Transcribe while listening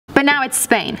But now it's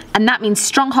Spain, and that means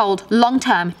stronghold,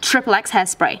 long-term, XXX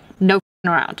hairspray. No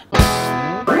f***ing around.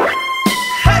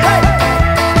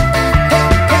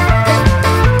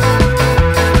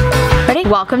 Ready?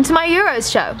 Welcome to my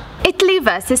Euros show. Italy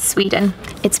versus Sweden.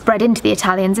 It's bred into the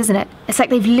Italians, isn't it? It's like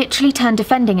they've literally turned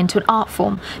defending into an art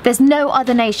form. There's no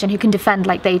other nation who can defend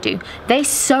like they do. They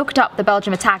soaked up the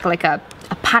Belgium attack like a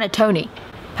panettone.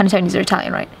 Panettones are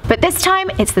Italian, right? But this time,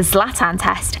 it's the Zlatan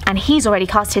test, and he's already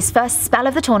cast his first spell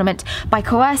of the tournament by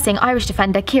coercing Irish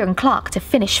defender Kieran Clark to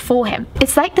finish for him.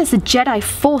 It's like there's a Jedi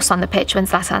force on the pitch when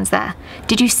Zlatan's there.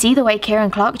 Did you see the way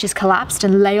Kieran Clark just collapsed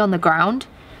and lay on the ground?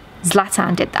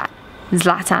 Zlatan did that.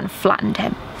 Zlatan flattened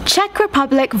him. Czech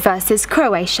Republic versus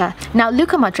Croatia. Now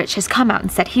Luka Modric has come out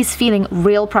and said he's feeling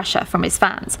real pressure from his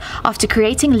fans. After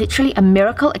creating literally a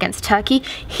miracle against Turkey,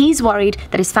 he's worried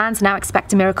that his fans now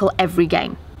expect a miracle every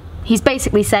game. He's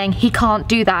basically saying he can't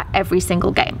do that every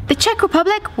single game. The Czech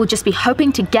Republic will just be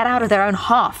hoping to get out of their own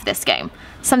half this game,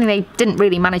 something they didn't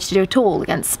really manage to do at all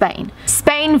against Spain.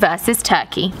 Spain versus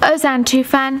Turkey. Ozan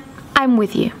Tufan, I'm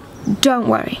with you. Don't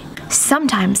worry.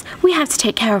 Sometimes we have to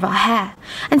take care of our hair,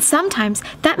 and sometimes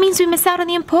that means we miss out on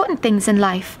the important things in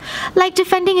life, like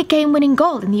defending a game-winning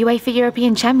goal in the UEFA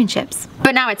European Championships.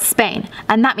 But now it's Spain,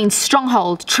 and that means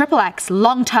stronghold, XXX,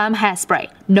 long-term hairspray.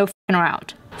 No f***ing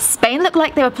around. Spain looked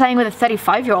like they were playing with a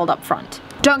 35-year-old up front.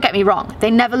 Don't get me wrong,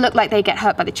 they never look like they get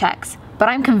hurt by the Czechs, but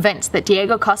I'm convinced that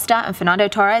Diego Costa and Fernando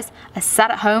Torres are sat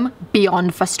at home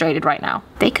beyond frustrated right now.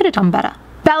 They could have done better.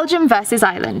 Belgium versus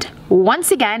Ireland.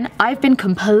 Once again, I've been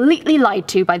completely lied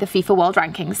to by the FIFA World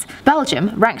Rankings.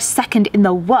 Belgium, ranked second in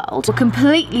the world, were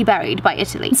completely buried by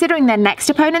Italy. Considering their next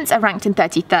opponents are ranked in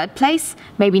 33rd place,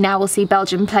 maybe now we'll see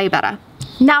Belgium play better.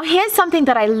 Now here's something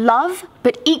that I love,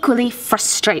 but equally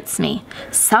frustrates me.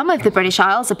 Some of the British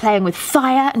Isles are playing with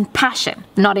fire and passion,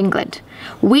 not England.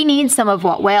 We need some of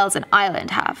what Wales and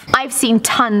Ireland have. I've seen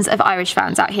tons of Irish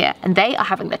fans out here, and they are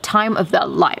having the time of their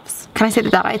lives. Can I say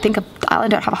that I think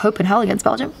Ireland don't have a hope in hell against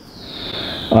Belgium?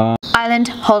 Ireland,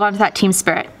 hold on to that team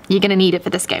spirit. You're gonna need it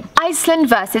for this game. Iceland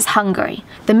versus Hungary.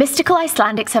 The mystical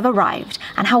Icelandics have arrived,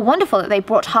 and how wonderful that they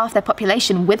brought half their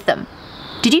population with them.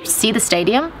 Did you see the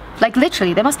stadium? Like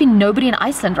literally, there must be nobody in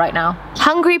Iceland right now.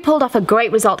 Hungary pulled off a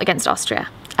great result against Austria.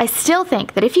 I still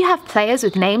think that if you have players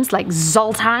with names like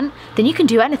Zoltan, then you can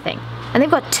do anything. And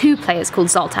they've got 2 players called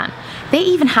Zoltan. They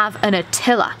even have an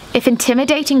Attila. If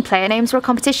intimidating player names were a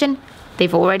competition,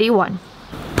 they've already won.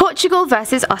 Portugal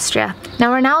versus Austria.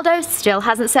 Now Ronaldo still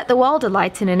hasn't set the world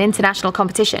alight in an international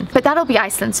competition, but that'll be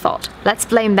Iceland's fault. Let's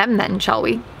blame them then, shall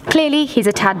we? Clearly he's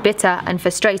a tad bitter and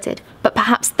frustrated, but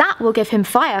perhaps that will give him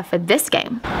fire for this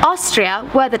game. Austria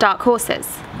were the dark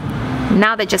horses.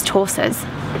 Now they're just horses.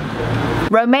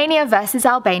 Romania versus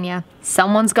Albania.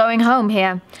 Someone's going home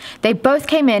here. They both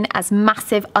came in as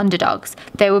massive underdogs.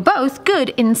 They were both good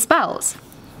in spells.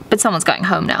 But someone's going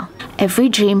home now. Every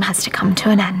dream has to come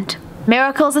to an end.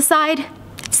 Miracles aside,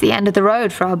 it's the end of the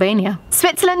road for Albania.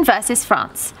 Switzerland versus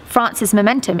France. France's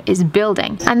momentum is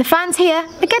building, and the fans here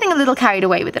are getting a little carried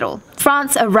away with it all.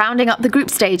 France are rounding up the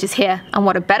group stages here, and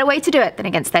what a better way to do it than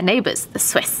against their neighbours, the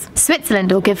Swiss.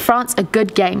 Switzerland will give France a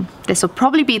good game. This will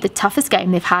probably be the toughest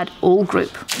game they've had all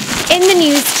group. In the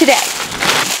news today,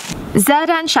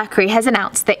 Xherdan Shaqiri has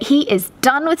announced that he is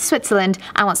done with Switzerland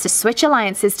and wants to switch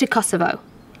alliances to Kosovo.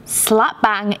 Slap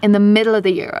bang in the middle of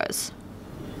the Euros.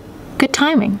 Good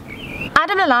timing.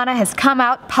 Adam Lallana has come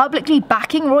out publicly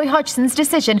backing Roy Hodgson's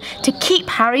decision to keep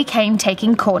Harry Kane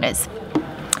taking corners.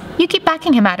 You keep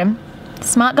backing him, Adam.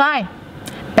 Smart guy.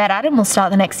 Bet Adam will start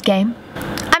the next game.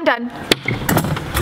 I'm done.